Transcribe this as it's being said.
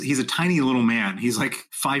He's a tiny little man. He's like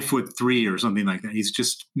 5'3" or something like that. He's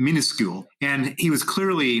just minuscule. And he was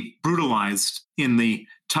clearly brutalized in the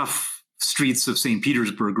tough streets of St.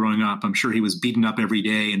 Petersburg growing up. I'm sure he was beaten up every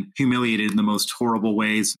day and humiliated in the most horrible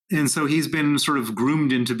ways. And so he's been sort of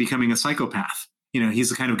groomed into becoming a psychopath. He's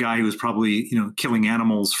the kind of guy who was probably, killing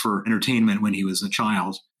animals for entertainment when he was a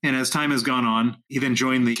child. And as time has gone on, he then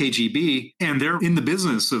joined the KGB, and they're in the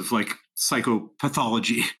business of like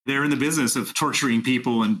psychopathology. They're in the business of torturing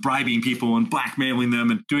people and bribing people and blackmailing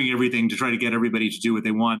them and doing everything to try to get everybody to do what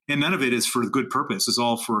they want. And none of it is for good purpose. It's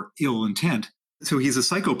all for ill intent. So he's a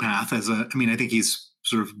psychopath I think he's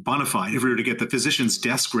sort of bona fide. If we were to get the physician's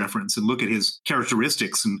desk reference and look at his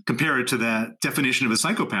characteristics and compare it to that definition of a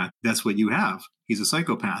psychopath, that's what you have. He's a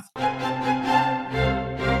psychopath.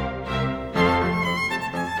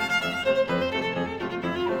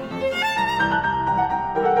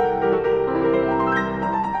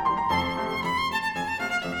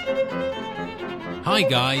 Hi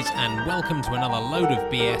guys, and welcome to another load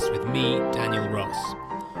of BS with me, Daniel Ross.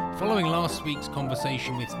 Following last week's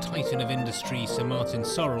conversation with Titan of Industry Sir Martin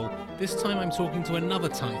Sorrell, this time I'm talking to another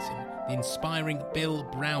Titan, the inspiring Bill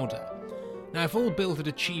Browder. Now, if all Bill had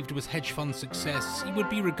achieved was hedge fund success, he would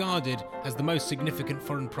be regarded as the most significant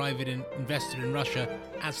foreign private investor in Russia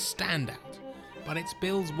as standout. But it's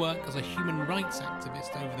Bill's work as a human rights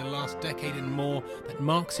activist over the last decade and more that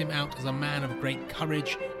marks him out as a man of great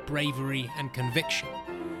courage, bravery and conviction.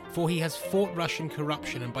 For he has fought Russian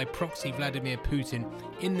corruption and by proxy Vladimir Putin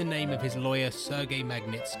in the name of his lawyer Sergei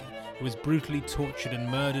Magnitsky, who was brutally tortured and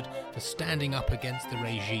murdered for standing up against the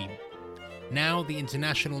regime. Now the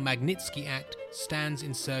International Magnitsky Act stands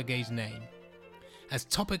in Sergei's name. As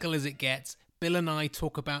topical as it gets, Bill and I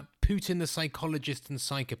talk about Putin the psychologist and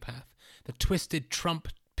psychopath, the twisted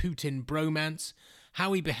Trump-Putin bromance, how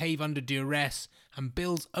we behave under duress, and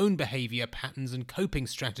Bill's own behaviour patterns and coping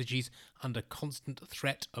strategies under constant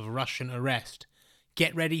threat of Russian arrest.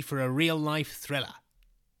 Get ready for a real-life thriller.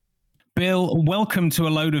 Bill, welcome to A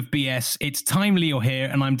Load of BS. It's timely you're here,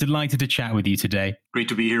 and I'm delighted to chat with you today. Great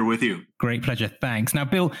to be here with you. Great pleasure, thanks. Now,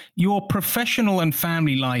 Bill, your professional and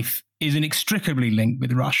family life is inextricably linked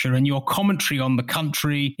with Russia, and your commentary on the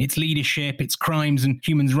country, its leadership, its crimes and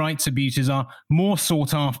human rights abuses are more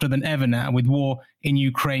sought after than ever now, with war in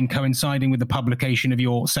Ukraine coinciding with the publication of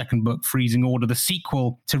your second book, Freezing Order, the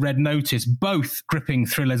sequel to Red Notice, both gripping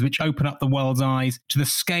thrillers which open up the world's eyes to the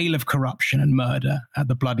scale of corruption and murder at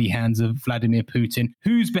the bloody hands of Vladimir Putin,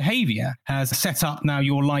 whose behavior has set up now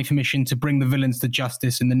your life mission to bring the villains to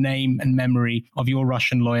justice in the name and memory of your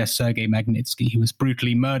Russian lawyer, Sergei Magnitsky, who was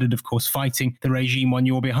brutally murdered, of course, fighting the regime on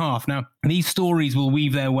your behalf. Now, these stories will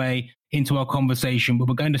weave their way into our conversation, but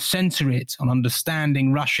we're going to center it on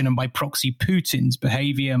understanding Russian and by proxy Putin's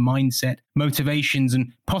behavior, mindset, motivations,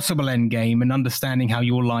 and possible endgame, and understanding how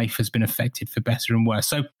your life has been affected for better and worse.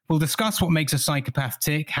 So we'll discuss what makes a psychopath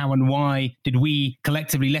tick, how and why did we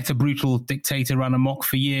collectively let a brutal dictator run amok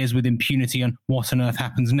for years with impunity, and what on earth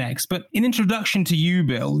happens next. But in introduction to you,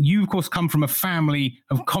 Bill, you of course come from a family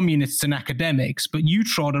of communists and academics, but you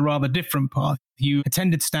trod a rather different path. You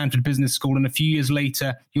attended Stanford Business School, and a few years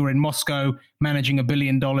later, you were in Moscow managing $1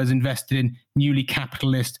 billion invested in newly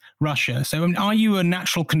capitalist Russia. So are you a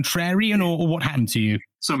natural contrarian, or what happened to you?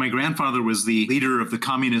 So my grandfather was the leader of the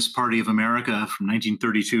Communist Party of America from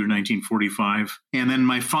 1932 to 1945. And then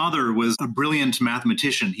my father was a brilliant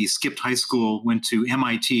mathematician. He skipped high school, went to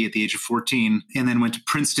MIT at the age of 14, and then went to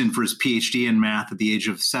Princeton for his PhD in math at the age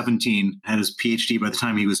of 17, had his PhD by the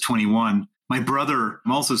time he was 21. My brother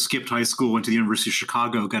also skipped high school, went to the University of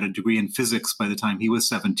Chicago, got a degree in physics by the time he was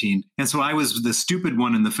 17. And so I was the stupid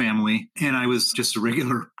one in the family, and I was just a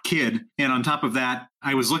regular kid. And on top of that,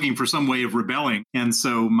 I was looking for some way of rebelling. And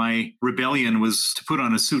so my rebellion was to put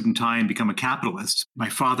on a suit and tie and become a capitalist. My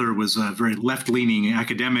father was a very left-leaning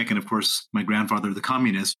academic, and of course, my grandfather, the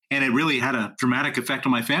communist. And it really had a dramatic effect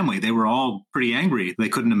on my family. They were all pretty angry. They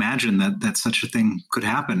couldn't imagine that such a thing could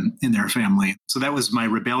happen in their family. So that was my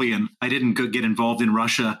rebellion. I didn't get involved in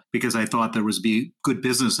Russia because I thought there was be good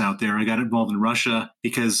business out there. I got involved in Russia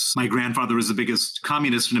because my grandfather was the biggest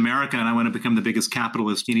communist in America, and I want to become the biggest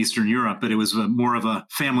capitalist in Eastern Europe. But it was more of a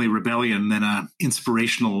family rebellion than an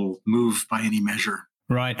inspirational move by any measure.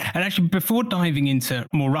 Right. And actually, before diving into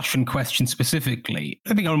more Russian questions specifically,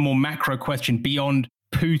 I think on a more macro question beyond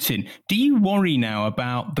Putin, do you worry now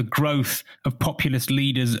about the growth of populist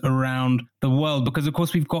leaders around the world? Because, of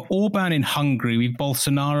course, we've got Orban in Hungary, we've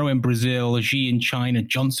Bolsonaro in Brazil, Xi in China,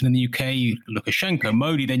 Johnson in the UK, Lukashenko,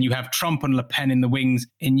 Modi, then you have Trump and Le Pen in the wings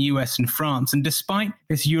in US and France. And despite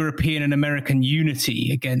this European and American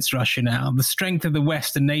unity against Russia now, the strength of the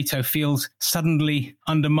West and NATO feels suddenly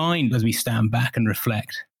undermined as we stand back and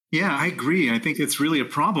reflect. Yeah, I agree. I think it's really a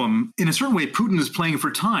problem. In a certain way, Putin is playing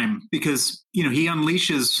for time because, he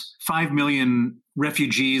unleashes 5 million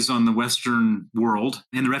refugees on the Western world.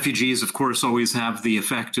 And the refugees, of course, always have the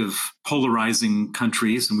effect of polarizing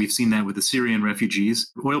countries. And we've seen that with the Syrian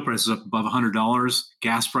refugees. Oil prices up above $100.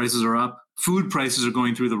 Gas prices are up. Food prices are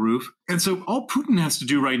going through the roof. And so all Putin has to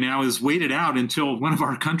do right now is wait it out until one of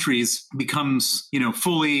our countries becomes,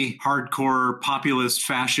 fully hardcore, populist,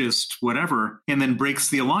 fascist, whatever, and then breaks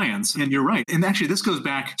the alliance. And you're right. And actually, this goes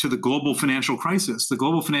back to the global financial crisis. The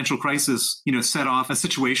global financial crisis, set off a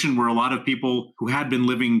situation where a lot of people who had been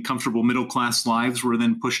living comfortable middle-class lives were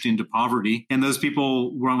then pushed into poverty. And those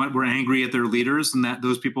people were angry at their leaders, and that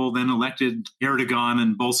those people then elected Erdogan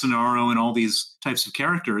and Bolsonaro and all these types of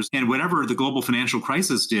characters. And whatever the global financial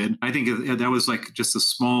crisis did, I think that was like just a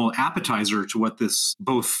small appetizer to what this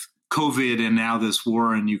both COVID and now this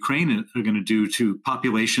war in Ukraine are going to do to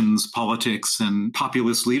populations, politics, and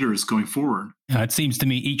populist leaders going forward. It seems to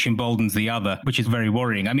me each emboldens the other, which is very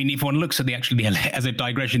worrying. I mean, if one looks at as a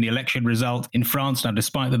digression, the election result in France now,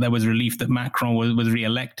 despite that there was relief that Macron was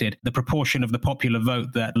re-elected, the proportion of the popular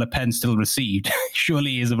vote that Le Pen still received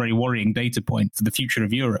surely is a very worrying data point for the future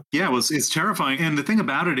of Europe. Yeah, well, it's terrifying. And the thing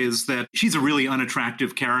about it is that she's a really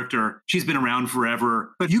unattractive character. She's been around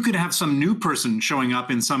forever. But you could have some new person showing up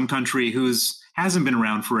in some country who's hasn't been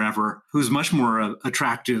around forever, who's much more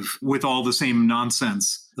attractive with all the same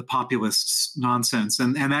nonsense, the populist nonsense.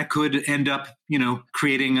 And that could end up,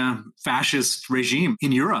 creating a fascist regime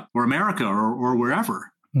in Europe or America or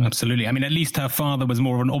wherever. Absolutely. I mean, at least her father was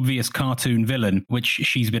more of an obvious cartoon villain, which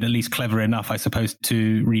she's been at least clever enough, I suppose,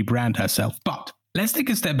 to rebrand herself. But let's take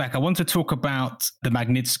a step back. I want to talk about the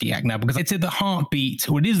Magnitsky Act now, because it's at the heartbeat,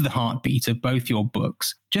 or it is the heartbeat of both your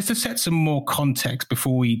books. Just to set some more context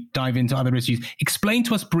before we dive into other issues, explain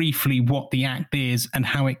to us briefly what the act is and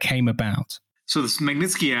how it came about. So this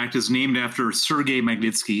Magnitsky Act is named after Sergei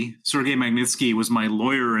Magnitsky. Sergei Magnitsky was my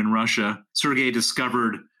lawyer in Russia. Sergei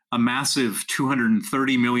discovered a massive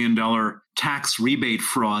 $230 million tax rebate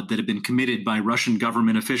fraud that had been committed by Russian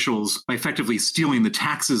government officials by effectively stealing the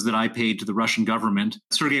taxes that I paid to the Russian government.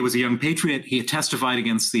 Sergei was a young patriot. He had testified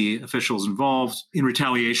against the officials involved. In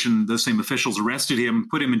retaliation, those same officials arrested him,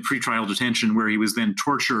 put him in pretrial detention, where he was then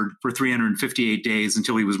tortured for 358 days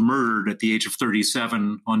until he was murdered at the age of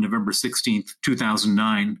 37 on November 16th,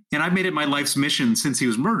 2009. And I've made it my life's mission since he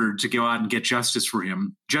was murdered to go out and get justice for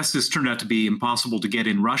him. Justice turned out to be impossible to get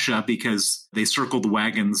in Russia because they circled the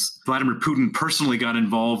wagons. Vladimir Putin personally got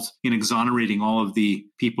involved in exonerating all of the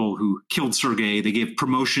people who killed Sergei. They gave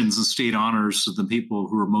promotions and state honors to the people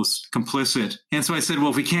who were most complicit. And so I said,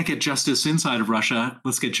 well, if we can't get justice inside of Russia,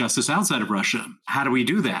 let's get justice outside of Russia. How do we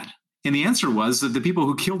do that? And the answer was that the people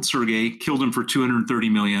who killed Sergei killed him for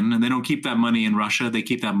 $230 million, and they don't keep that money in Russia. They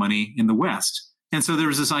keep that money in the West. And so there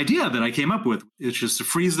was this idea that I came up with, it's just to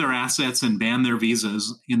freeze their assets and ban their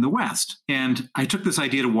visas in the West. And I took this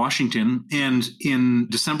idea to Washington, and in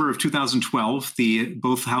December of 2012,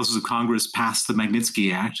 both houses of Congress passed the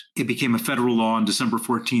Magnitsky Act. It became a federal law on December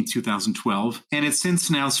 14, 2012, and it's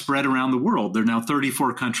since now spread around the world. There are now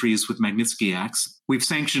 34 countries with Magnitsky Acts. We've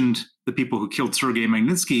sanctioned the people who killed Sergei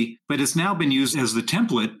Magnitsky, but it's now been used as the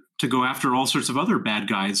template to go after all sorts of other bad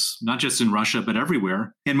guys, not just in Russia, but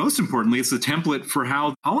everywhere. And most importantly, it's the template for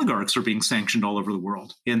how oligarchs are being sanctioned all over the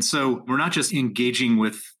world. And so we're not just engaging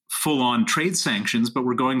with full-on trade sanctions, but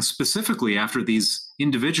we're going specifically after these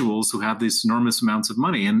individuals who have these enormous amounts of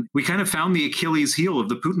money. And we kind of found the Achilles heel of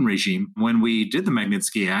the Putin regime when we did the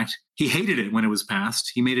Magnitsky Act. He hated it when it was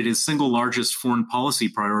passed. He made it his single largest foreign policy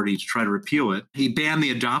priority to try to repeal it. He banned the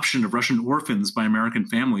adoption of Russian orphans by American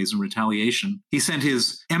families in retaliation. He sent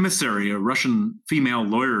his emissary, a Russian female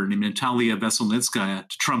lawyer named Natalia Veselnitskaya,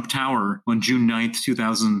 to Trump Tower on June 9th,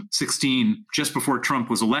 2016, just before Trump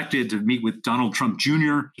was elected, to meet with Donald Trump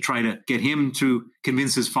Jr. to try to get him to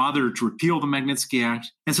convince his father to repeal the Magnitsky Act.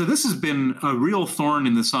 And so this has been a real thorn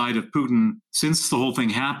in the side of Putin since the whole thing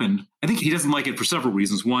happened. I think he doesn't like it for several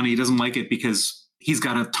reasons. One, he doesn't like it because he's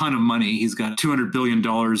got a ton of money. He's got $200 billion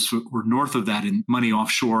or north of that in money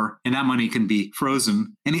offshore, and that money can be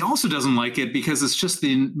frozen. And he also doesn't like it because it's just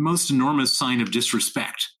the most enormous sign of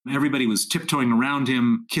disrespect. Everybody was tiptoeing around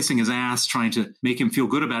him, kissing his ass, trying to make him feel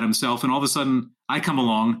good about himself. And all of a sudden, I come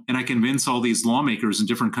along and I convince all these lawmakers in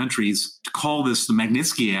different countries to call this the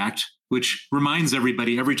Magnitsky Act, which reminds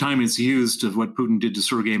everybody every time it's used of what Putin did to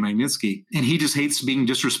Sergei Magnitsky. And he just hates being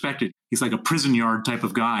disrespected. He's like a prison yard type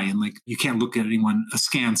of guy. And like, you can't look at anyone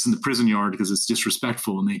askance in the prison yard because it's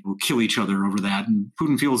disrespectful, and they will kill each other over that. And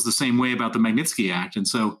Putin feels the same way about the Magnitsky Act. And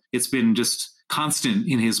so it's been just constant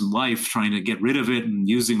in his life, trying to get rid of it and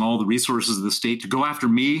using all the resources of the state to go after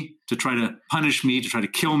me, to try to punish me, to try to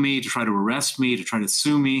kill me, to try to arrest me, to try to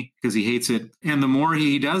sue me because he hates it. And the more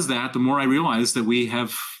he does that, the more I realize that we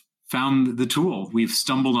have found the tool. We've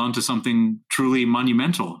stumbled onto something truly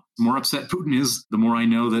monumental. The more upset Putin is, the more I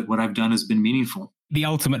know that what I've done has been meaningful. The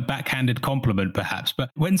ultimate backhanded compliment, perhaps.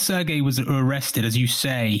 But when Sergei was arrested, as you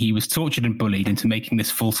say, he was tortured and bullied into making this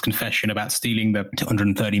false confession about stealing the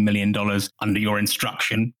 $230 million under your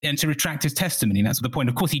instruction and to retract his testimony. That's the point.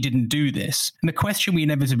 Of course, he didn't do this. And the question we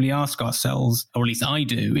inevitably ask ourselves, or at least I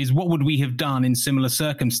do, is what would we have done in similar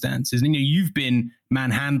circumstances? And you've been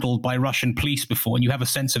manhandled by Russian police before, and you have a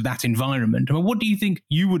sense of that environment. I mean, what do you think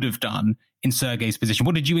you would have done in Sergei's position?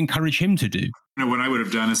 What did you encourage him to do? What I would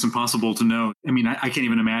have done is impossible to know. I mean, I can't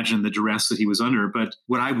even imagine the duress that he was under. But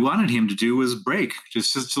what I wanted him to do was break,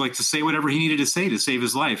 just to say whatever he needed to say to save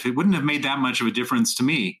his life. It wouldn't have made that much of a difference to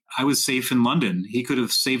me. I was safe in London. He could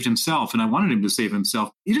have saved himself, and I wanted him to save himself.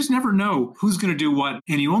 You just never know who's going to do what,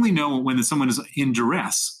 and you only know when someone is in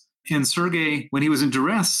duress. And Sergei, when he was in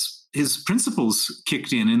duress, his principles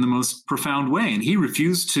kicked in the most profound way, and he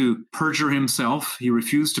refused to perjure himself. He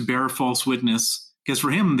refused to bear false witness. Because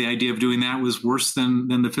for him, the idea of doing that was worse than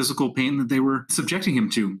the physical pain that they were subjecting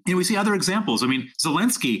him to. And we see other examples. I mean,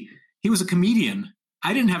 Zelensky, he was a comedian.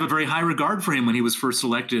 I didn't have a very high regard for him when he was first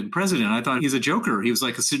elected president. I thought he's a joker. He was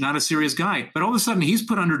like not a serious guy. But all of a sudden, he's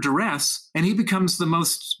put under duress, and he becomes the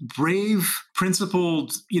most brave,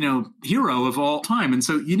 principled, hero of all time. And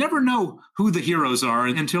so you never know who the heroes are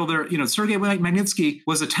until they're, Sergei Magnitsky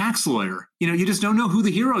was a tax lawyer. You just don't know who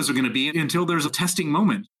the heroes are going to be until there's a testing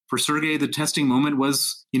moment. For Sergei, the testing moment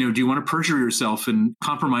was, do you want to perjure yourself and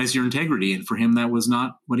compromise your integrity? And for him, that was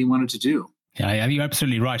not what he wanted to do. Yeah, you're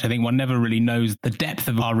absolutely right. I think one never really knows the depth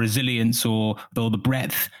of our resilience or the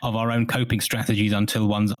breadth of our own coping strategies until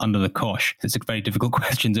one's under the cosh. It's a very difficult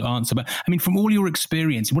question to answer. But I mean, from all your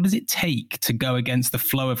experience, what does it take to go against the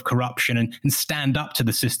flow of corruption and stand up to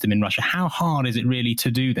the system in Russia? How hard is it really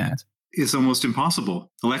to do that? It's almost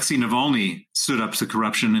impossible. Alexei Navalny stood up to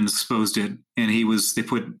corruption and exposed it. And they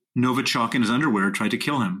put Novichok in his underwear, tried to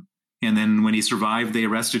kill him. And then when he survived, they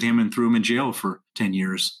arrested him and threw him in jail for 10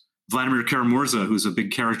 years. Vladimir Kara-Murza, who's a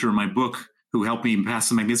big character in my book, who helped me pass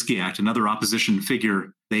the Magnitsky Act, another opposition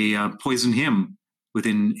figure, they poisoned him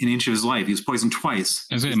within an inch of his life. He was poisoned twice.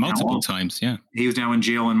 Multiple times, yeah. He was now in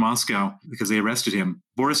jail in Moscow because they arrested him.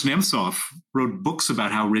 Boris Nemtsov wrote books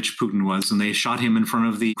about how rich Putin was, and they shot him in front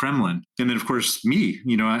of the Kremlin. And then, of course, me,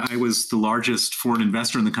 I was the largest foreign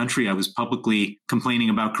investor in the country. I was publicly complaining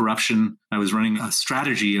about corruption. I was running a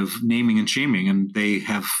strategy of naming and shaming, and they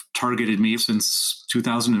have targeted me since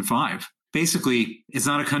 2005. Basically, it's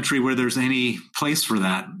not a country where there's any place for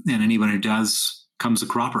that, and anyone who does comes a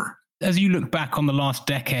cropper. As you look back on the last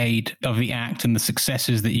decade of the Act and the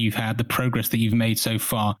successes that you've had, the progress that you've made so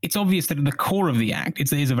far, it's obvious that at the core of the Act,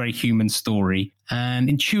 it is a very human story. And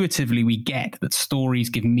intuitively, we get that stories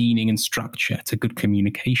give meaning and structure to good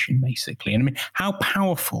communication, basically. And I mean, how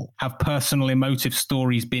powerful have personal emotive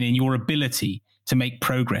stories been in your ability to make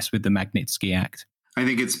progress with the Magnitsky Act? I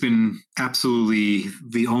think it's been absolutely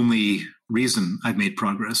the only reason I've made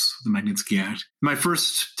progress with the Magnitsky Act. My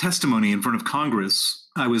first testimony in front of Congress,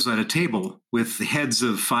 I was at a table with the heads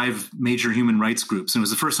of 5 major human rights groups. And it was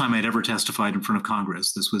the first time I'd ever testified in front of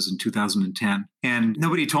Congress. This was in 2010. And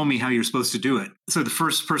nobody told me how you're supposed to do it. So the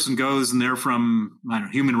first person goes, and they're from,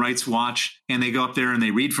 Human Rights Watch. And they go up there and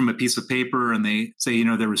they read from a piece of paper and they say,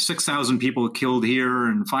 there were 6,000 people killed here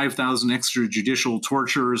and 5,000 extrajudicial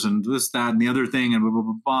tortures and this, that, and the other thing, and blah, blah,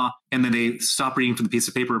 blah, blah. And then they stop reading from the piece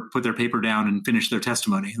of paper, put their paper down, and finish their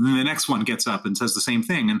testimony. And then the next one gets up and says the same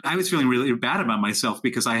thing. And I was feeling really bad about myself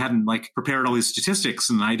because I hadn't prepared all these statistics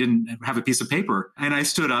and I didn't have a piece of paper. And I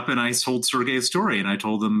stood up and I told Sergei's story, and I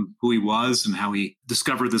told them who he was and how he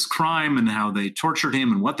discovered this crime and how they tortured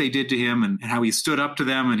him and what they did to him and how he stood up to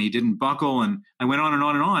them and he didn't buckle. And I went on and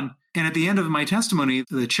on and on. And at the end of my testimony,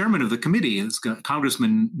 the chairman of the committee, a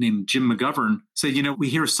congressman named Jim McGovern, said, we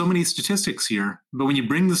hear so many statistics here, but when you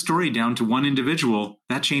bring the story down to one individual,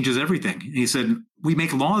 that changes everything. And he said, we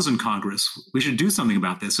make laws in Congress. We should do something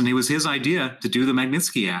about this. And it was his idea to do the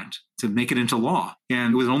Magnitsky Act, to make it into law.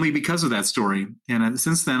 And it was only because of that story. And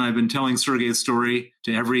since then, I've been telling Sergei's story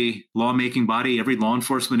to every lawmaking body, every law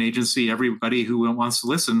enforcement agency, everybody who wants to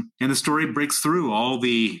listen. And the story breaks through all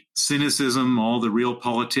the cynicism, all the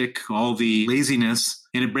realpolitik, all the laziness,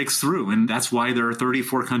 and it breaks through. And that's why there are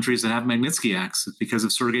 34 countries that have Magnitsky Acts, because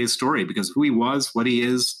of Sergei's story, because of who he was, what he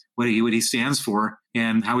is, what he stands for,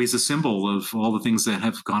 and how he's a symbol of all the things that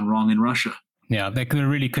have gone wrong in Russia. Yeah, there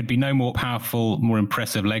really could be no more powerful, more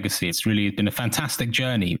impressive legacy. It's really been a fantastic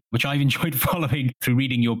journey. which I've enjoyed following through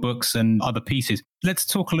reading your books and other pieces. Let's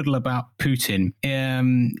talk a little about Putin.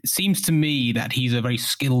 It seems to me that he's a very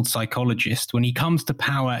skilled psychologist. When he comes to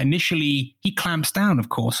power, initially, he clamps down, of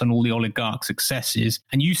course, on all the oligarchs' excesses,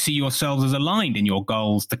 and you see yourselves as aligned in your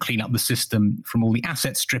goals to clean up the system from all the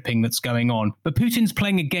asset stripping that's going on. But Putin's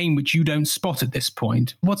playing a game which you don't spot at this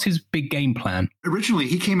point. What's his big game plan? Originally,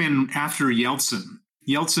 he came in after Yeltsin.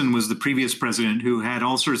 Yeltsin was the previous president who had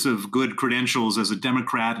all sorts of good credentials as a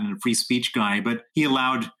Democrat and a free speech guy, but he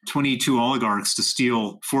allowed 22 oligarchs to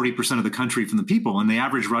steal 40% of the country from the people. And the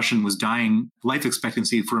average Russian was dying. Life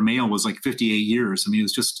expectancy for a male was like 58 years. I mean, it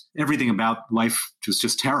was just everything about life was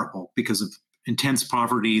just terrible because of intense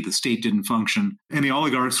poverty. The state didn't function. And the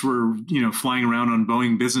oligarchs were, flying around on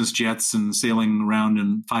Boeing business jets and sailing around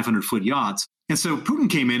in 500-foot yachts. And so Putin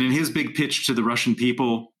came in, and his big pitch to the Russian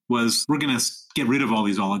people was, we're going to get rid of all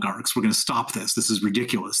these oligarchs. We're going to stop this. This is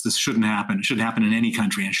ridiculous. This shouldn't happen. It shouldn't happen in any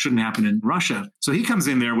country. And it shouldn't happen in Russia. So he comes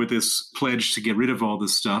in there with this pledge to get rid of all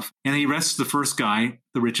this stuff. And he arrests the first guy,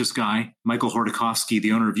 the richest guy, Michael Hordakovsky,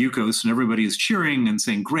 the owner of Yukos. And everybody is cheering and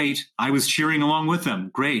saying, great. I was cheering along with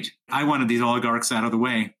them. Great. I wanted these oligarchs out of the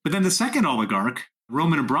way. But then the second oligarch,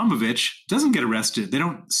 Roman Abramovich, doesn't get arrested. They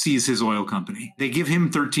don't seize his oil company. They give him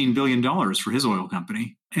 $13 billion for his oil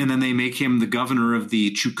company. And then they make him the governor of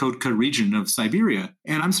the Chukotka region of Siberia.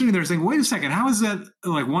 And I'm sitting there saying, wait a second, how is that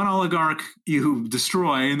like one oligarch you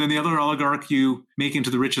destroy and then the other oligarch you make into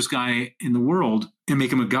the richest guy in the world and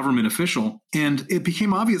make him a government official? And it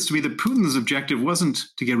became obvious to me that Putin's objective wasn't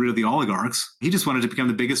to get rid of the oligarchs. He just wanted to become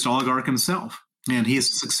the biggest oligarch himself. And he has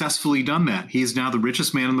successfully done that. He is now the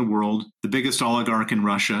richest man in the world, the biggest oligarch in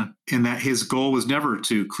Russia, and that his goal was never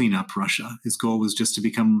to clean up Russia. His goal was just to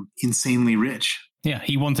become insanely rich. Yeah,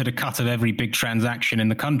 he wanted a cut of every big transaction in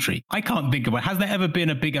the country. I can't think of it. Has there ever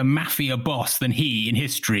been a bigger mafia boss than he in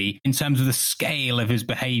history in terms of the scale of his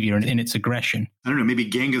behavior and in its aggression? I don't know, maybe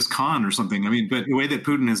Genghis Khan or something. I mean, but the way that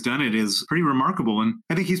Putin has done it is pretty remarkable. And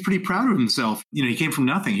I think he's pretty proud of himself. He came from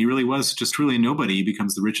nothing. He really was just truly a nobody. He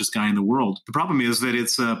becomes the richest guy in the world. The problem is that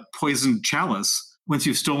it's a poisoned chalice. Once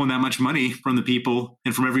you've stolen that much money from the people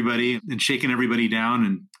and from everybody and shaken everybody down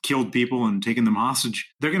and killed people and taken them hostage,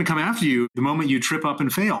 they're going to come after you the moment you trip up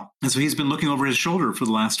and fail. And so he's been looking over his shoulder for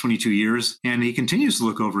the last 22 years, and he continues to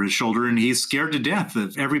look over his shoulder, and he's scared to death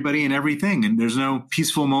of everybody and everything. And there's no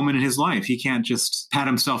peaceful moment in his life. He can't just pat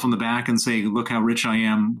himself on the back and say, look how rich I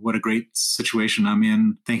am. What a great situation I'm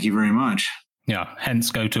in. Thank you very much. Yeah,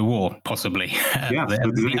 hence go to war, possibly. Yeah,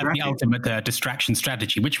 the ultimate distraction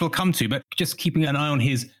strategy, which we'll come to, but just keeping an eye on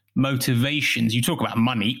his motivations. You talk about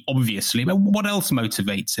money, obviously, but what else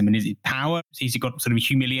motivates him? And is it power? Has he got sort of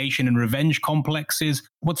humiliation and revenge complexes?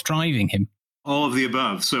 What's driving him? All of the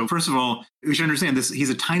above. So first of all, we should understand this.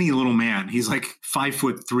 He's a tiny little man. He's like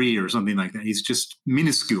 5'3" or something like that. He's just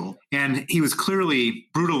minuscule. And he was clearly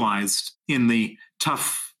brutalized in the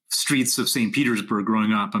tough streets of St. Petersburg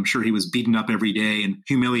growing up. I'm sure he was beaten up every day and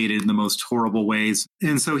humiliated in the most horrible ways.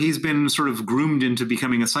 And so he's been sort of groomed into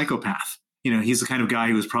becoming a psychopath. He's the kind of guy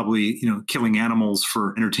who was probably, killing animals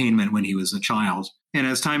for entertainment when he was a child. And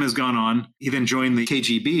as time has gone on, he then joined the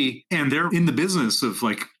KGB, and they're in the business of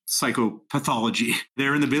like psychopathology.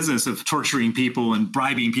 They're in the business of torturing people and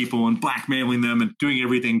bribing people and blackmailing them and doing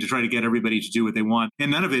everything to try to get everybody to do what they want.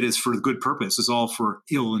 And none of it is for good purpose. It's all for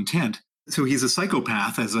ill intent. So he's a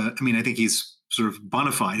psychopath I think he's sort of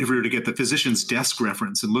bona fide. If we were to get the physician's desk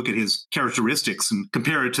reference and look at his characteristics and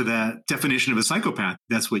compare it to that definition of a psychopath,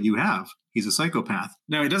 that's what you have. He's a psychopath.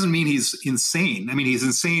 Now, it doesn't mean he's insane. I mean, he's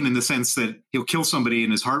insane in the sense that he'll kill somebody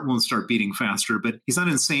and his heart won't start beating faster, but he's not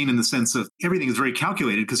insane in the sense of everything is very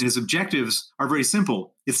calculated because his objectives are very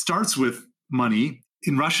simple. It starts with money.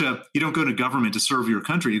 In Russia, you don't go to government to serve your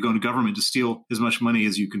country. You go to government to steal as much money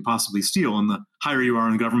as you can possibly steal. And the higher you are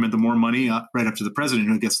in government, the more money, right up to the president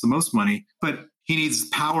who gets the most money. But he needs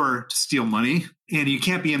power to steal money. And you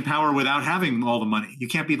can't be in power without having all the money. You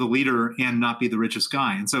can't be the leader and not be the richest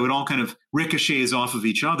guy. And so it all kind of ricochets off of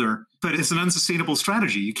each other. But it's an unsustainable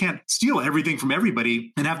strategy. You can't steal everything from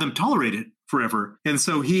everybody and have them tolerate it forever. And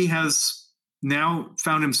so he has now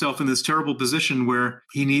found himself in this terrible position where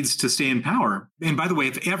he needs to stay in power. And by the way,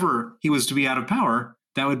 if ever he was to be out of power,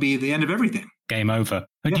 that would be the end of everything. Game over.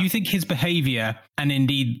 But do you think his behavior, and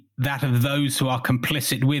indeed that of those who are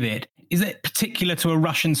complicit with it, is it particular to a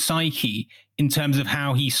Russian psyche in terms of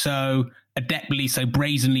how he so adeptly, so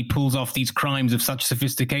brazenly pulls off these crimes of such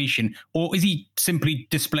sophistication? Or is he simply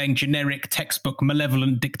displaying generic textbook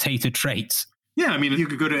malevolent dictator traits? Yeah, I mean, you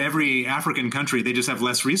could go to every African country. They just have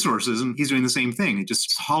less resources, and he's doing the same thing,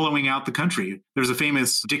 just hollowing out the country. There's a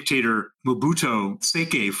famous dictator, Mobutu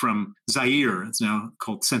Seke from Zaire. It's now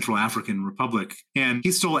called Central African Republic. And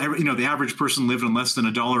he stole the average person lived on less than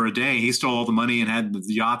 $1 a day. He stole all the money and had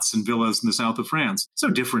yachts and villas in the south of France. So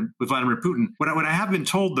different with Vladimir Putin. What I have been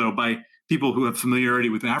told, though, by people who have familiarity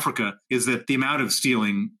with Africa is that the amount of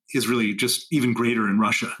stealing is really just even greater in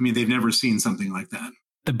Russia. I mean, they've never seen something like that.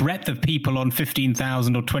 The breadth of people on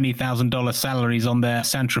 $15,000 or $20,000 salaries on their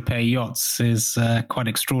Saint-Tropez yachts is quite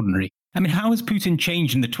extraordinary. I mean, how has Putin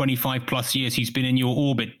changed in the 25 plus years he's been in your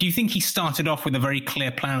orbit? Do you think he started off with a very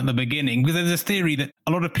clear plan at the beginning? Because there's this theory that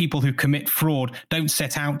a lot of people who commit fraud don't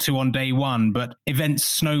set out to on day one, but events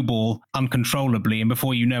snowball uncontrollably. And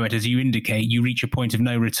before you know it, as you indicate, you reach a point of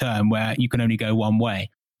no return where you can only go one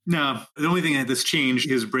way. No, the only thing that's changed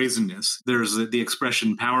is brazenness. There's the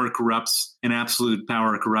expression power corrupts, and absolute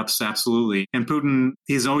power corrupts absolutely. And Putin,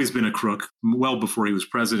 he's always been a crook, well before he was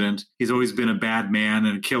president. He's always been a bad man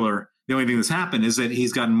and a killer. The only thing that's happened is that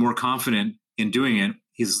he's gotten more confident in doing it.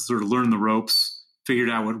 He's sort of learned the ropes, figured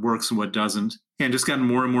out what works and what doesn't, and just gotten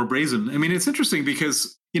more and more brazen. I mean, it's interesting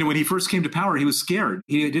because, when he first came to power, he was scared.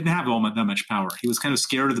 He didn't have that much power. He was kind of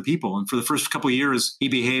scared of the people. And for the first couple of years, he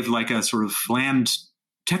behaved like a sort of bland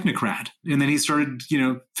technocrat. And then he started,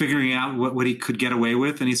 figuring out what he could get away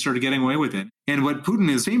with, and he started getting away with it. And what Putin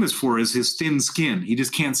is famous for is his thin skin. He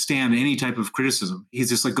just can't stand any type of criticism. He's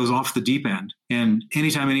just goes off the deep end. And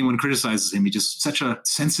anytime anyone criticizes him, he's just such a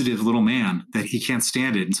sensitive little man that he can't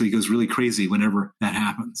stand it. And so he goes really crazy whenever that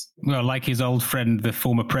happens. Well, like his old friend, the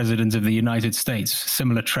former president of the United States,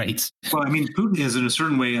 similar traits. Well, I mean, Putin is in a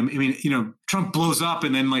certain way. I mean, Trump blows up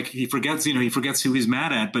and then he forgets who he's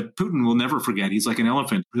mad at. But Putin will never forget. He's like an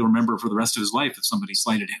elephant. He'll remember for the rest of his life if somebody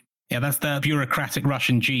slighted him. Yeah, that's the bureaucratic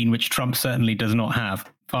Russian gene, which Trump certainly does not have.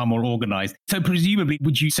 Far more organized. So presumably,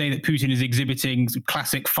 would you say that Putin is exhibiting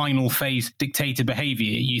classic final phase dictator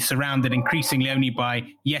behavior? He's surrounded increasingly only by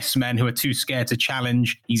yes men who are too scared to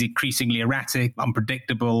challenge. He's increasingly erratic,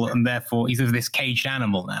 unpredictable, and therefore he's this caged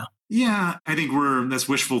animal now. Yeah, I think that's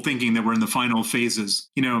wishful thinking that we're in the final phases.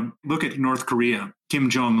 Look at North Korea. Kim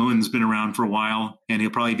Jong-un's been around for a while, and he'll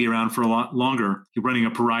probably be around for a lot longer. He's running a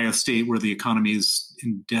pariah state where the economy is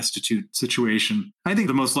in destitute situation. I think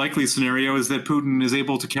the most likely scenario is that Putin is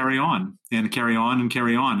able to carry on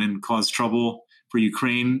and cause trouble for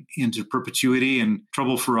Ukraine into perpetuity and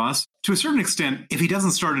trouble for us. To a certain extent, if he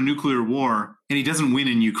doesn't start a nuclear war and he doesn't win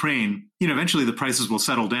in Ukraine, eventually the prices will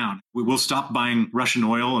settle down. We will stop buying Russian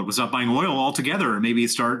oil, or we'll stop buying oil altogether, and maybe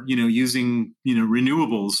start, using,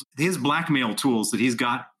 renewables. His blackmail tools that he's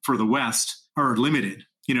got for the West are limited.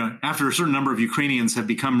 After a certain number of Ukrainians have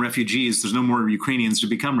become refugees, there's no more Ukrainians to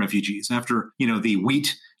become refugees. After, the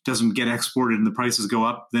wheat doesn't get exported and the prices go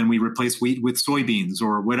up, then we replace wheat with soybeans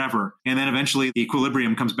or whatever. And then eventually the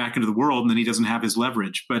equilibrium comes back into the world, and then he doesn't have his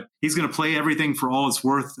leverage. But he's going to play everything for all it's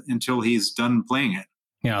worth until he's done playing it.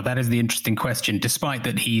 Yeah, that is the interesting question. Despite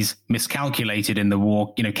that he's miscalculated in the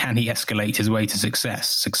war, can he escalate his way to success?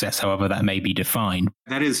 Success, however that may be defined.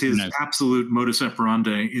 That is his absolute modus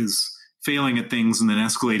operandi, is failing at things and then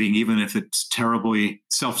escalating, even if it's terribly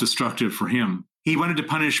self-destructive for him. He wanted to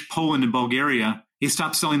punish Poland and Bulgaria. He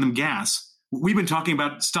stopped selling them gas. We've been talking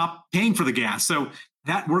about stop paying for the gas. So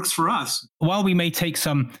that works for us. While we may take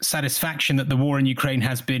some satisfaction that the war in Ukraine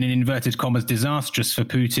has been, in inverted commas, disastrous for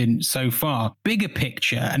Putin so far, bigger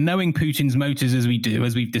picture, and knowing Putin's motives as we do,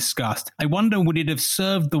 as we've discussed, I wonder, would it have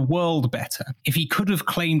served the world better if he could have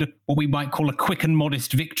claimed what we might call a quick and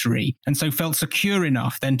modest victory, and so felt secure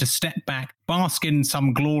enough then to step back, bask in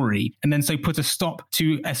some glory, and then so put a stop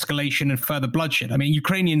to escalation and further bloodshed? I mean,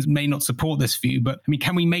 Ukrainians may not support this view, but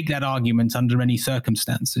can we make that argument under any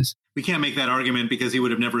circumstances? We can't make that argument because he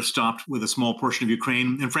would have never stopped with a small portion of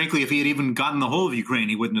Ukraine. And frankly, if he had even gotten the whole of Ukraine,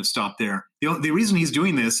 he wouldn't have stopped there. The reason he's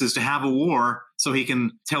doing this is to have a war so he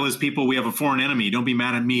can tell his people, we have a foreign enemy. Don't be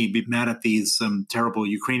mad at me. Be mad at these terrible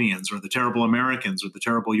Ukrainians or the terrible Americans or the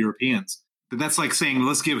terrible Europeans. But that's like saying,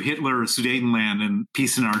 let's give Hitler Sudetenland and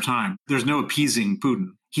peace in our time. There's no appeasing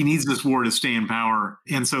Putin. He needs this war to stay in power.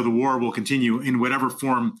 And so the war will continue in whatever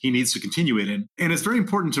form he needs to continue it in. And it's very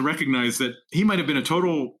important to recognize that he might have been a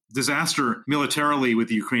total disaster militarily with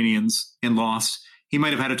the Ukrainians and lost. He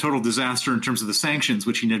might have had a total disaster in terms of the sanctions,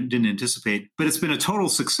 which he didn't anticipate. But it's been a total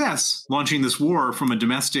success launching this war from a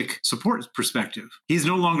domestic support perspective. He's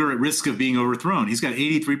no longer at risk of being overthrown. He's got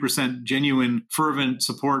 83% genuine, fervent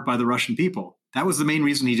support by the Russian people. That was the main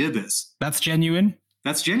reason he did this. That's genuine?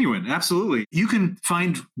 That's genuine, absolutely. You can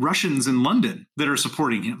find Russians in London that are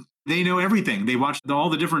supporting him. They know everything. They watch all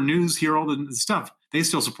the different news, hear all the stuff. they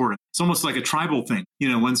still support it. It's almost like a tribal thing.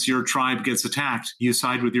 Once your tribe gets attacked, you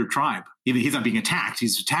side with your tribe. Even he's not being attacked,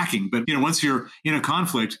 he's attacking. But, once you're in a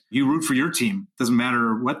conflict, you root for your team. Doesn't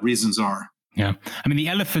matter what reasons are. Yeah. I mean, the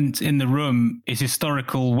elephant in the room is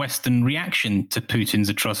historical Western reaction to Putin's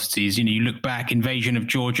atrocities. You look back, invasion of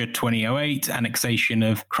Georgia 2008, annexation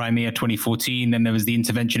of Crimea 2014, then there was the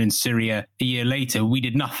intervention in Syria a year later. We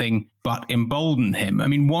did nothing but embolden him. I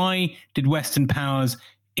mean, why did Western powers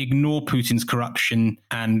ignore Putin's corruption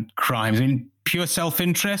and crimes? I mean, pure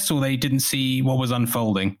self-interest, or they didn't see what was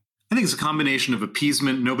unfolding? I think it's a combination of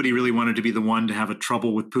appeasement. Nobody really wanted to be the one to have a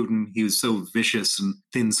trouble with Putin. He was so vicious and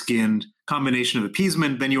thin-skinned. Combination of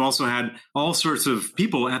appeasement. Then you also had all sorts of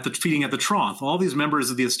people feeding at the trough. All these members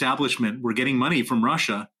of the establishment were getting money from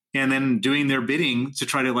Russia and then doing their bidding to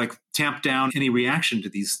try to tamp down any reaction to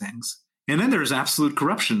these things. And then there's absolute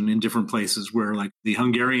corruption in different places where the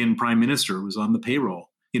Hungarian prime minister was on the payroll.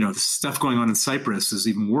 The stuff going on in Cyprus is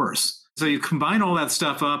even worse. So you combine all that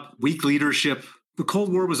stuff up, weak leadership. The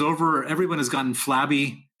Cold War was over. Everyone has gotten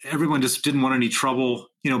flabby. Everyone just didn't want any trouble.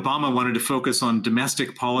 Obama wanted to focus on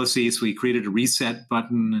domestic policy, so he created a reset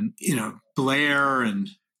button. And, Blair and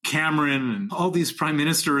Cameron and all these prime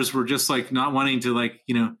ministers were just not wanting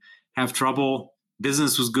to have trouble.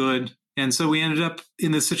 Business was good. And so we ended up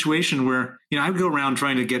in this situation where, I would go around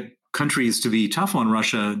trying to get countries to be tough on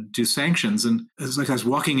Russia, do sanctions. And it was like I was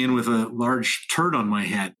walking in with a large turd on my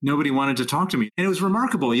head. Nobody wanted to talk to me. And it was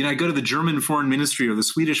remarkable. I go to the German foreign ministry or the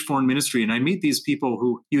Swedish foreign ministry, and I meet these people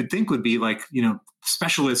who you would think would be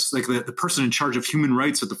specialists, the person in charge of human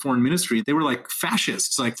rights at the foreign ministry. They were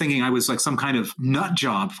fascists, thinking I was some kind of nut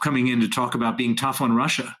job coming in to talk about being tough on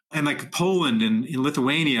Russia. And Poland and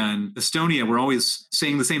Lithuania and Estonia were always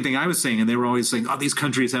saying the same thing I was saying. And they were always saying, these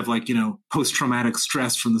countries have post-traumatic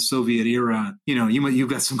stress from the Soviet era. You've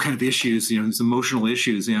got some kind of issues, these emotional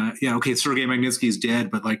issues. Yeah, okay, Sergei Magnitsky's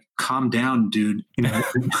dead, but calm down, dude.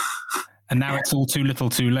 And now it's all too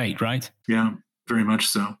little too late, right? Yeah, very much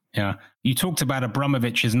so. Yeah. You talked about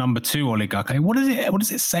Abramovich as number 2 oligarch. What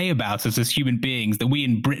does it say about us as human beings that we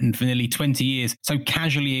in Britain for nearly 20 years so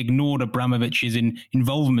casually ignored Abramovich's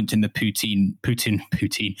involvement in the Putin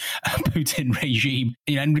regime,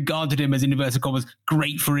 and regarded him as, in inverted commas,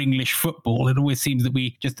 great for English football? It always seems that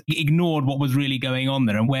we just ignored what was really going on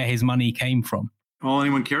there and where his money came from. All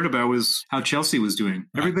anyone cared about was how Chelsea was doing.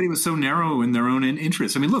 Everybody was so narrow in their own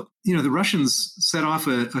interests. I mean, look, the Russians set off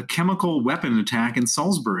a chemical weapon attack in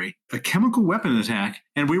Salisbury, a chemical weapon attack.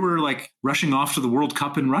 And we were rushing off to the World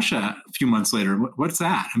Cup in Russia a few months later. What's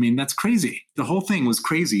that? I mean, that's crazy. The whole thing was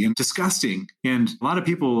crazy and disgusting. And a lot of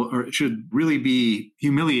people should really be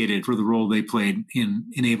humiliated for the role they played in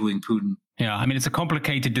enabling Putin. Yeah, I mean, it's a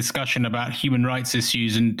complicated discussion about human rights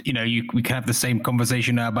issues. And, we can have the same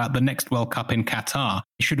conversation now about the next World Cup in Qatar.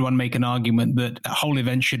 Should one make an argument that a whole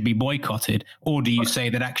event should be boycotted? Or do you say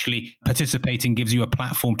that actually participating gives you a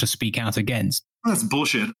platform to speak out against? Well, that's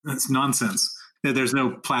bullshit. That's nonsense. There's no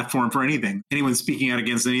platform for anything. Anyone speaking out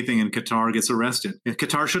against anything in Qatar gets arrested.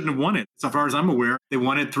 Qatar shouldn't have won it. As far as I'm aware, they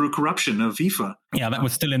won it through corruption of FIFA. Yeah, that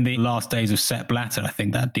was still in the last days of Sepp Blatter. I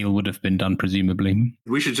think that deal would have been done, presumably.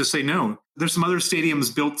 We should just say no. There's some other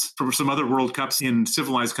stadiums built for some other World Cups in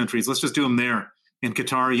civilized countries. Let's just do them there. In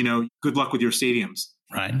Qatar, good luck with your stadiums.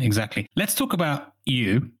 Right, exactly. Let's talk about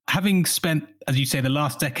you. Having spent, as you say, the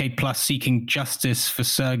last decade plus seeking justice for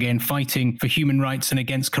Sergei and fighting for human rights and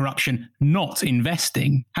against corruption, not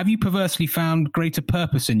investing, have you perversely found greater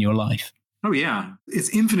purpose in your life? Oh, yeah. It's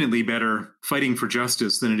infinitely better fighting for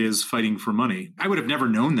justice than it is fighting for money. I would have never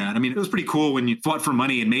known that. I mean, it was pretty cool when you fought for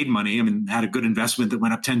money and made money. I mean, had a good investment that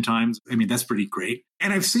went up 10 times. I mean, that's pretty great.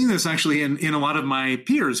 And I've seen this actually in a lot of my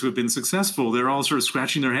peers who have been successful. They're all sort of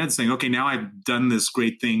scratching their heads saying, okay, now I've done this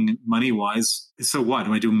great thing money-wise. So what?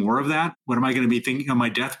 Do I do more of that? What am I going to be thinking on my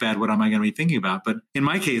deathbed? What am I going to be thinking about? But in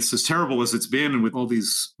my case, as terrible as it's been, and with all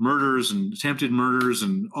these murders and attempted murders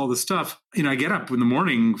and all this stuff, I get up in the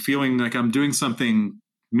morning feeling like I'm doing something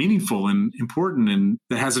meaningful and important and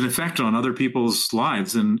that has an effect on other people's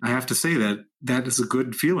lives. And I have to say that is a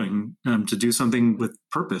good feeling to do something with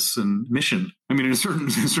purpose and mission. I mean, in a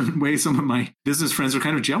certain way, some of my business friends are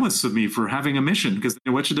kind of jealous of me for having a mission because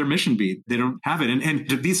what should their mission be? They don't have it. And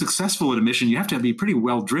to be successful at a mission, you have to be pretty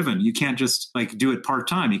well driven. You can't just do it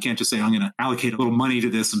part-time. You can't just say, I'm going to allocate a little money to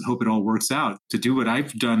this and hope it all works out. To do what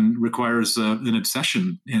I've done requires an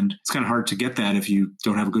obsession. And it's kind of hard to get that if you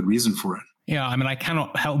don't have a good reason for it. Yeah, I mean, I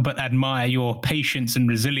cannot help but admire your patience and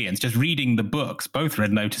resilience. Just reading the books, both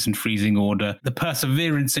Red Notice and Freezing Order, the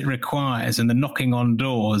perseverance it requires and the knocking on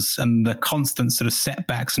doors and the constant sort of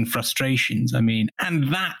setbacks and frustrations. I mean,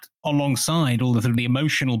 and that alongside all the sort of the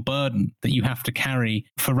emotional burden that you have to carry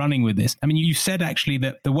for running with this. I mean, you said actually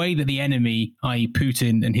that the way that the enemy, i.e.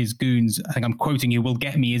 Putin and his goons, I think I'm quoting you, will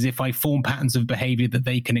get me is if I form patterns of behavior that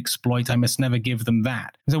they can exploit. I must never give them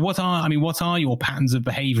that. So what are your patterns of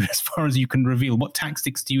behavior as far as you can reveal? What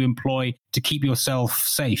tactics do you employ to keep yourself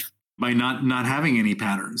safe? By not having any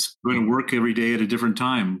patterns. Going to work every day at a different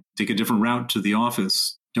time, take a different route to the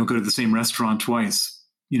office, don't go to the same restaurant twice.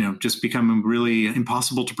 Just become really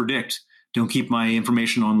impossible to predict. Don't keep my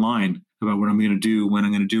information online about what I'm going to do, when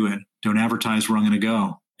I'm going to do it. Don't advertise where I'm going to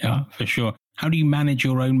go. Yeah, for sure. How do you manage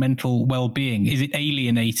your own mental well-being? Is it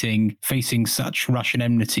alienating facing such Russian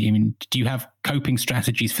enmity? I mean, do you have coping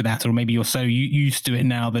strategies for that? Or maybe you're so used to it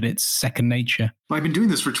now that it's second nature? Well, I've been doing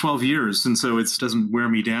this for 12 years, and so it doesn't wear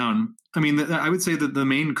me down. I mean, I would say that the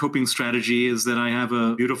main coping strategy is that I have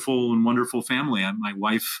a beautiful and wonderful family. My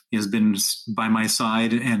wife has been by my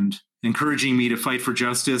side and encouraging me to fight for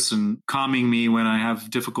justice and calming me when I have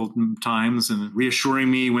difficult times and reassuring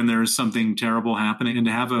me when there's something terrible happening. And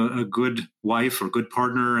to have a good wife or good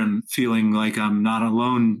partner and feeling like I'm not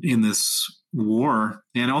alone in this war,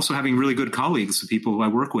 and also having really good colleagues, the people who I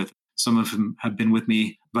work with. Some of them have been with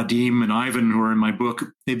me, Vadim and Ivan, who are in my book.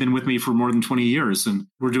 They've been with me for more than 20 years. And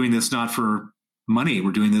we're doing this not for money.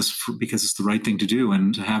 We're doing this because it's the right thing to do.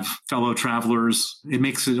 And to have fellow travelers, it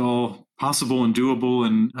makes it all possible and doable.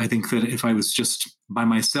 And I think that if I was just by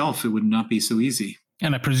myself, it would not be so easy.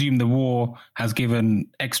 And I presume the war has given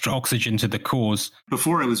extra oxygen to the cause.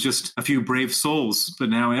 Before, it was just a few brave souls, but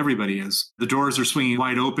now everybody is. The doors are swinging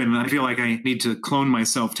wide open. I feel like I need to clone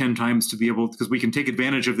myself 10 times to be able, because we can take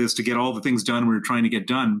advantage of this to get all the things done we're trying to get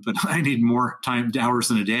done, but I need more time, hours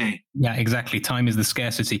in a day. Yeah, exactly. Time is the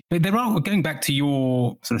scarcity. But going back to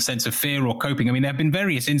your sort of sense of fear or coping, I mean, there have been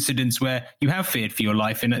various incidents where you have feared for your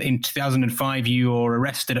life. In 2005, you were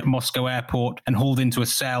arrested at Moscow airport and hauled into a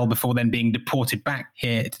cell before then being deported back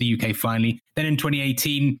here to the UK finally. Then in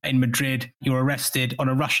 2018 in Madrid, you were arrested on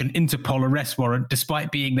a Russian Interpol arrest warrant,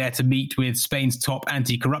 despite being there to meet with Spain's top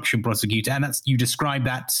anti-corruption prosecutor. And you describe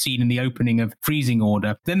that scene in the opening of Freezing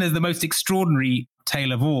Order. Then there's the most extraordinary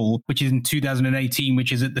tale of all, which is in 2018,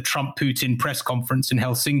 which is at the Trump-Putin press conference in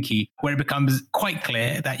Helsinki, where it becomes quite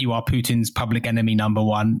clear that you are Putin's public enemy number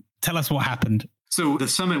one. Tell us what happened. So the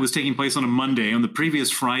summit was taking place on a Monday. On the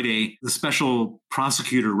previous Friday, the special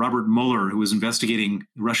prosecutor, Robert Mueller, who was investigating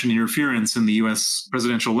Russian interference in the U.S.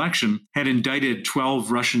 presidential election, had indicted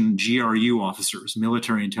 12 Russian GRU officers,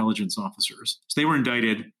 military intelligence officers. So they were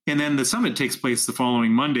indicted. And then the summit takes place the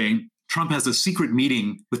following Monday. Trump has a secret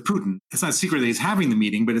meeting with Putin. It's not secret that he's having the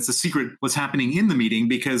meeting, but it's a secret what's happening in the meeting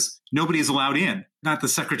because nobody is allowed in. Not the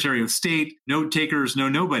Secretary of State, note takers,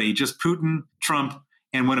 nobody, just Putin, Trump,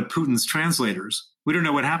 and one of Putin's translators. We don't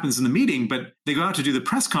know what happens in the meeting, but they go out to do the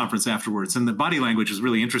press conference afterwards. And the body language was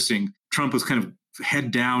really interesting. Trump was kind of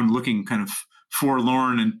head down, looking kind of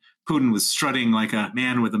forlorn, and Putin was strutting like a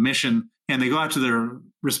man with a mission. And they go out to their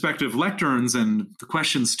respective lecterns and the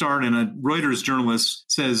questions start. And a Reuters journalist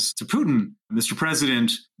says to Putin, Mr.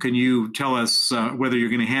 President, can you tell us whether you're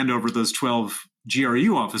going to hand over those 12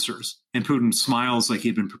 GRU officers? And Putin smiles like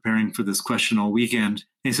he'd been preparing for this question all weekend.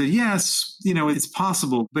 And he said, yes, it's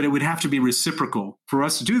possible, but it would have to be reciprocal. For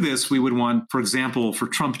us to do this, we would want, for example, for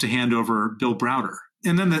Trump to hand over Bill Browder.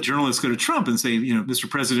 And then the journalists go to Trump and say, Mr.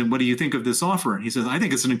 President, what do you think of this offer? And he says, I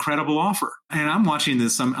think it's an incredible offer. And I'm watching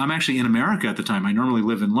this. I'm actually in America at the time. I normally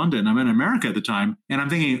live in London. I'm in America at the time. And I'm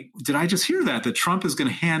thinking, did I just hear that Trump is going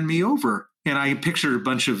to hand me over? And I picture a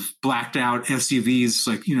bunch of blacked out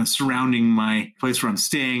SUVs, surrounding my place where I'm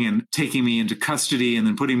staying and taking me into custody and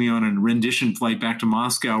then putting me on a rendition flight back to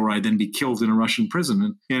Moscow where I'd then be killed in a Russian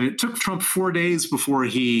prison. And it took Trump 4 days before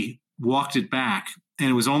he walked it back. And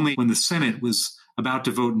it was only when the Senate was about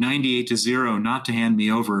to vote 98-0 not to hand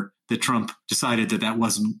me over that Trump decided that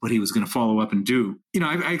wasn't what he was going to follow up and do.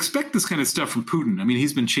 I expect this kind of stuff from Putin. I mean,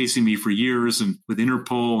 he's been chasing me for years and with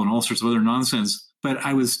Interpol and all sorts of other nonsense. But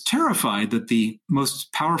I was terrified that the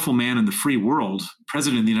most powerful man in the free world,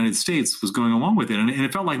 President of the United States, was going along with it. And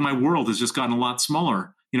it felt like my world has just gotten a lot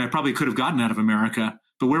smaller. I probably could have gotten out of America,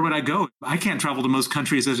 but where would I go? I can't travel to most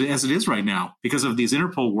countries as it is right now because of these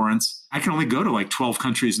Interpol warrants. I can only go to like 12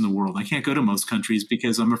 countries in the world. I can't go to most countries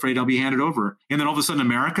because I'm afraid I'll be handed over. And then all of a sudden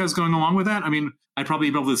America is going along with that. I mean, I'd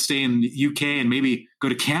probably be able to stay in the UK and maybe go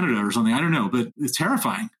to Canada or something. I don't know, but it's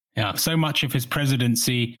terrifying. Yeah, so much of his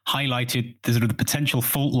presidency highlighted the sort of the potential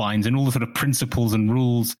fault lines, and all the sort of principles and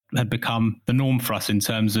rules had become the norm for us in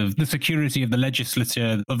terms of the security of the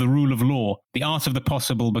legislature, of the rule of law. The art of the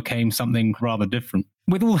possible became something rather different.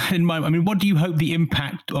 With all that in mind, what do you hope the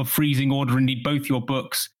impact of Freezing Order, indeed both your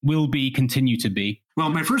books, will continue to be? Well,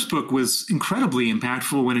 my first book was incredibly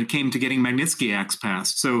impactful when it came to getting Magnitsky Acts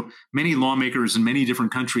passed. So many lawmakers in many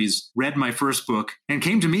different countries read my first book and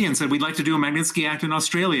came to me and said, we'd like to do a Magnitsky Act in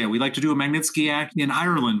Australia. We'd like to do a Magnitsky Act in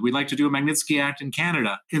Ireland. We'd like to do a Magnitsky Act in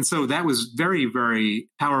Canada. And so that was very, very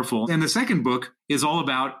powerful. And the second book is all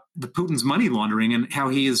about the Putin's money laundering and how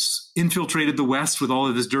he has infiltrated the West with all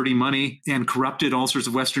of his dirty money and corrupted all sorts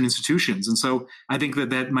of Western institutions. And so I think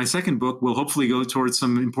that my second book will hopefully go towards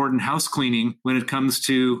some important house cleaning when it comes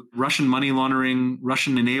to Russian money laundering,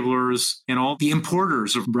 Russian enablers, and all the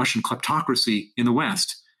importers of Russian kleptocracy in the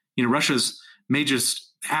West. Russia's may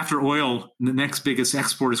just, after oil, the next biggest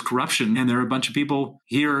export is corruption. And there are a bunch of people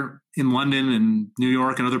here in London and New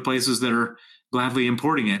York and other places that are gladly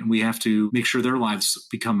importing it. And we have to make sure their lives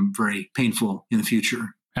become very painful in the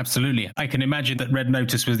future. Absolutely. I can imagine that Red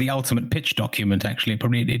Notice was the ultimate pitch document, actually.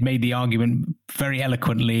 It made the argument very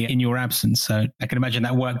eloquently in your absence. So I can imagine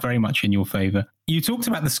that worked very much in your favor. You talked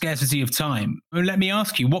about the scarcity of time. Let me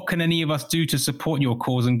ask you, what can any of us do to support your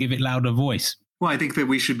cause and give it louder voice? Well, I think that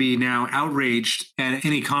we should be now outraged at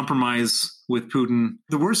any compromise with Putin.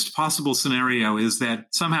 The worst possible scenario is that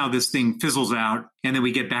somehow this thing fizzles out and then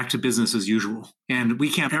we get back to business as usual. And we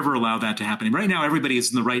can't ever allow that to happen. Right now, everybody is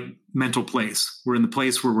in the right mental place. We're in the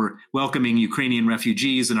place where we're welcoming Ukrainian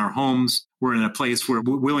refugees in our homes. We're in a place where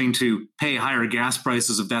we're willing to pay higher gas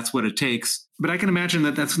prices if that's what it takes. But I can imagine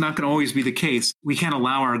that that's not going to always be the case. We can't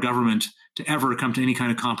allow our government to ever come to any kind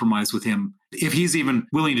of compromise with him, if he's even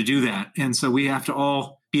willing to do that. And so we have to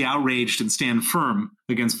all be outraged and stand firm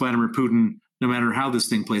against Vladimir Putin, no matter how this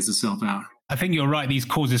thing plays itself out. I think you're right. These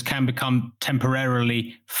causes can become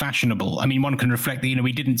temporarily fashionable. I mean, one can reflect that,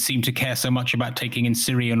 we didn't seem to care so much about taking in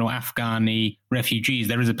Syrian or Afghani refugees.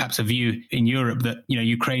 There is perhaps a view in Europe that,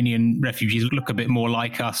 Ukrainian refugees look a bit more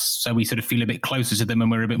like us. So we sort of feel a bit closer to them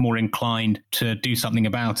and we're a bit more inclined to do something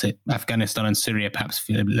about it. Afghanistan and Syria perhaps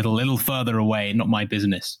feel a little further away, not my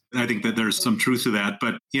business. I think that there's some truth to that.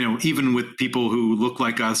 But, even with people who look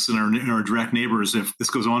like us and our direct neighbors, if this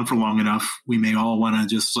goes on for long enough, we may all want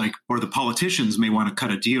to or the politicians may want to cut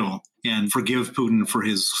a deal and forgive Putin for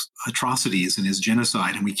his atrocities and his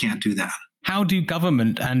genocide. And we can't do that. How do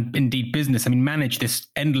government and indeed business, manage this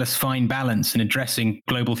endless fine balance in addressing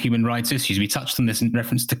global human rights issues? We touched on this in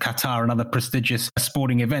reference to Qatar and other prestigious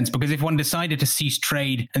sporting events, because if one decided to cease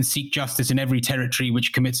trade and seek justice in every territory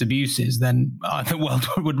which commits abuses, then the world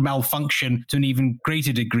would malfunction to an even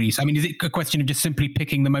greater degree. So, is it a question of just simply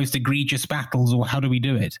picking the most egregious battles, or how do we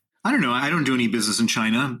do it? I don't know. I don't do any business in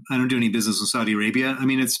China. I don't do any business in Saudi Arabia.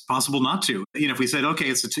 It's possible not to. If we said, okay,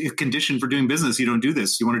 it's a condition for doing business, you don't do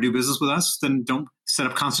this. You want to do business with us? Then don't set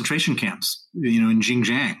up concentration camps, in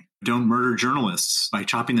Xinjiang. Don't murder journalists by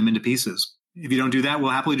chopping them into pieces. If you don't do that,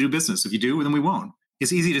 we'll happily do business. If you do, then we won't.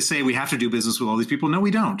 It's easy to say we have to do business with all these people. No,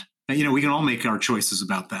 we don't. We can all make our choices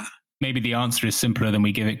about that. Maybe the answer is simpler than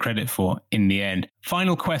we give it credit for in the end.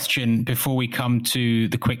 Final question before we come to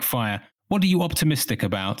the quick fire. What are you optimistic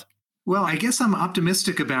about? Well, I guess I'm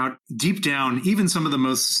optimistic about, deep down, even some of the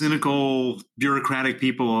most cynical, bureaucratic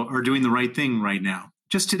people are doing the right thing right now.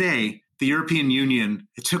 Just today, the European Union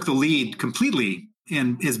took the lead completely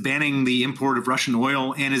and is banning the import of Russian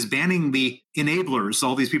oil and is banning the enablers,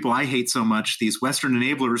 all these people I hate so much, these Western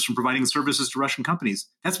enablers, from providing services to Russian companies.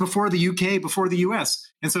 That's before the UK, before the US.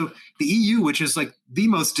 And so the EU, which is the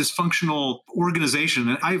most dysfunctional organization,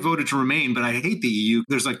 and I voted to remain, but I hate the EU.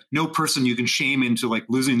 There's no person you can shame into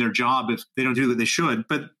losing their job if they don't do what they should.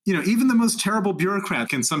 But, even the most terrible bureaucrat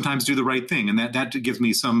can sometimes do the right thing. And that gives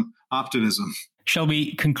me some optimism. Shall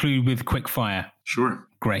we conclude with quick fire? Sure.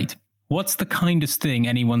 Great. What's the kindest thing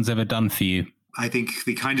anyone's ever done for you? I think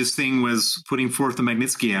the kindest thing was putting forth the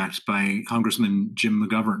Magnitsky Act by Congressman Jim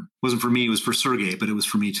McGovern. It wasn't for me, it was for Sergei, but it was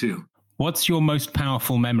for me too. What's your most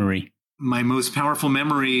powerful memory? My most powerful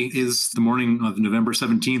memory is the morning of November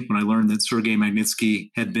 17th when I learned that Sergei Magnitsky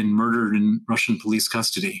had been murdered in Russian police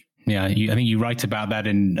custody. Yeah, I think you write about that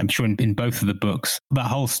I'm sure in both of the books. That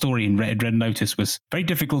whole story in Red Notice was very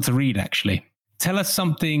difficult to read, actually. Tell us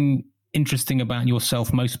something interesting about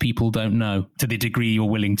yourself most people don't know, to the degree you're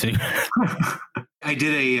willing to. I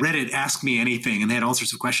did a Reddit Ask Me Anything, and they had all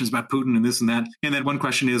sorts of questions about Putin and this and that. And then one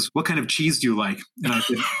question is, what kind of cheese do you like? And I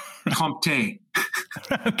said, Comté.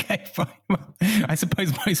 Okay, fine. Well, I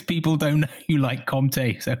suppose most people don't know you like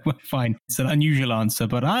Comté, so fine. It's an unusual answer,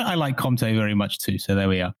 but I like Comté very much too, so there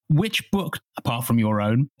we are. Which book, apart from your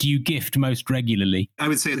own, do you gift most regularly? I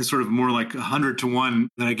would say it's sort of more like 100 to 1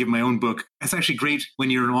 that I give my own book. It's actually great when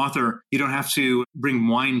you're an author. You don't have to bring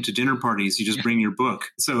wine to dinner parties. You just bring your book.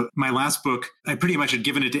 So my last book, I pretty much had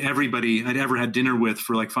given it to everybody I'd ever had dinner with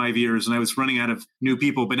for 5 years, and I was running out of new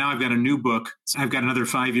people. But now I've got a new book. I've got another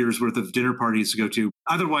 5 years worth of dinner parties parties to go to.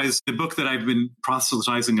 Otherwise, the book that I've been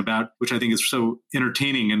proselytizing about, which I think is so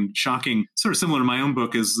entertaining and shocking, sort of similar to my own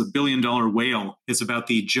book, is The $1 Billion Whale. It's about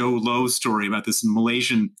the Joe Low story, about this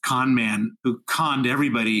Malaysian con man who conned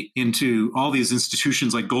everybody into all these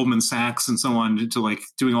institutions like Goldman Sachs and so on, into like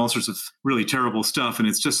doing all sorts of really terrible stuff. And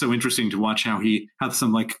it's just so interesting to watch how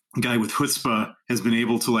some like guy with chutzpah has been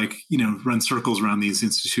able to run circles around these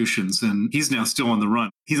institutions. And he's now still on the run.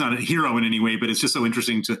 He's not a hero in any way, but it's just so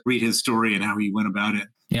interesting to read his story and how he went about it.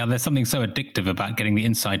 Yeah, there's something so addictive about getting the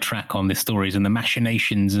inside track on the stories and the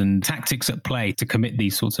machinations and tactics at play to commit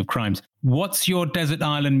these sorts of crimes. What's your desert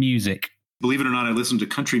island music? Believe it or not, I listen to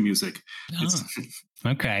country music.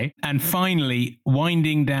 Okay. And finally,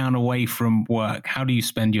 winding down away from work, how do you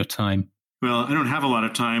spend your time? Well, I don't have a lot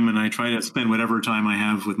of time, and I try to spend whatever time I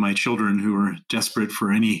have with my children, who are desperate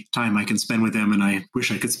for any time I can spend with them, and I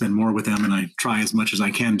wish I could spend more with them, and I try as much as I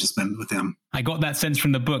can to spend with them. I got that sense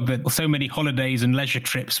from the book that so many holidays and leisure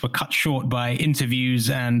trips were cut short by interviews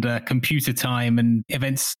and computer time and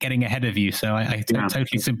events getting ahead of you. So I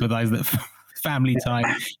totally sympathize that family time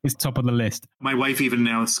is top of the list. My wife even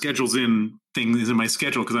now schedules in things in my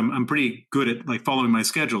schedule, because I'm pretty good at like following my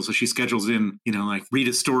schedule. So she schedules in, like read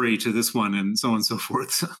a story to this one and so on and so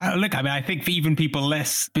forth. Look, I mean, I think for even people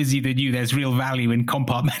less busy than you, there's real value in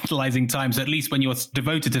compartmentalizing time. So at least when you're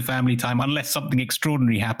devoted to family time, unless something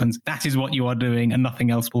extraordinary happens, that is what you are doing and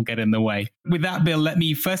nothing else will get in the way. With that, Bill, let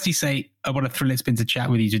me firstly say what a thrill it's been to chat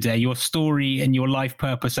with you today. Your story and your life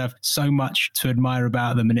purpose have so much to admire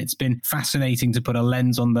about them. And it's been fascinating to put a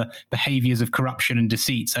lens on the behaviors of corruption and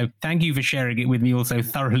deceit. So thank you for sharing it with me also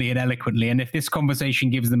thoroughly and eloquently. And if this conversation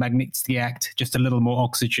gives the Magnitsky Act just a little more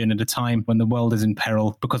oxygen at a time when the world is in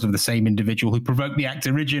peril because of the same individual who provoked the act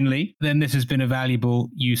originally, then this has been a valuable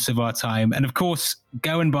use of our time. And of course,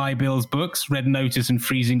 go and buy Bill's books, Red Notice and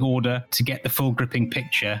Freezing Order, to get the full gripping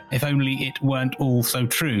picture, if only it weren't all so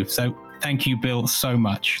true. So thank you, Bill, so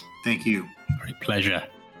much. Thank you. Great pleasure.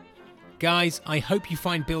 Guys, I hope you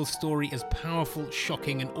find Bill's story as powerful,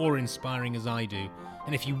 shocking and awe-inspiring as I do.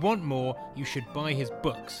 And if you want more, you should buy his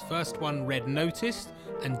books. First one, Red Notice,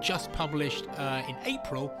 and just published in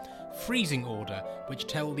April, Freezing Order, which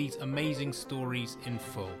tell these amazing stories in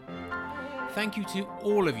full. Thank you to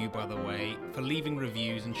all of you, by the way, for leaving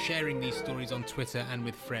reviews and sharing these stories on Twitter and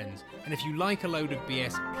with friends. And if you like A Load of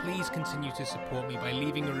BS, please continue to support me by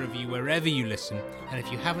leaving a review wherever you listen. And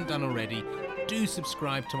if you haven't done already, do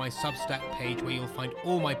subscribe to my Substack page where you'll find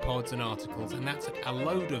all my pods and articles, and that's at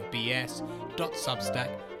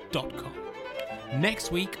aloadofbs.substack.com.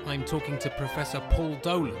 Next week, I'm talking to Professor Paul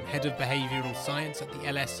Dolan, Head of Behavioural Science at the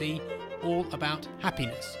LSE, all about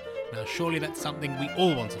happiness. Now, surely that's something we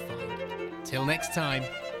all want to find. Till next time.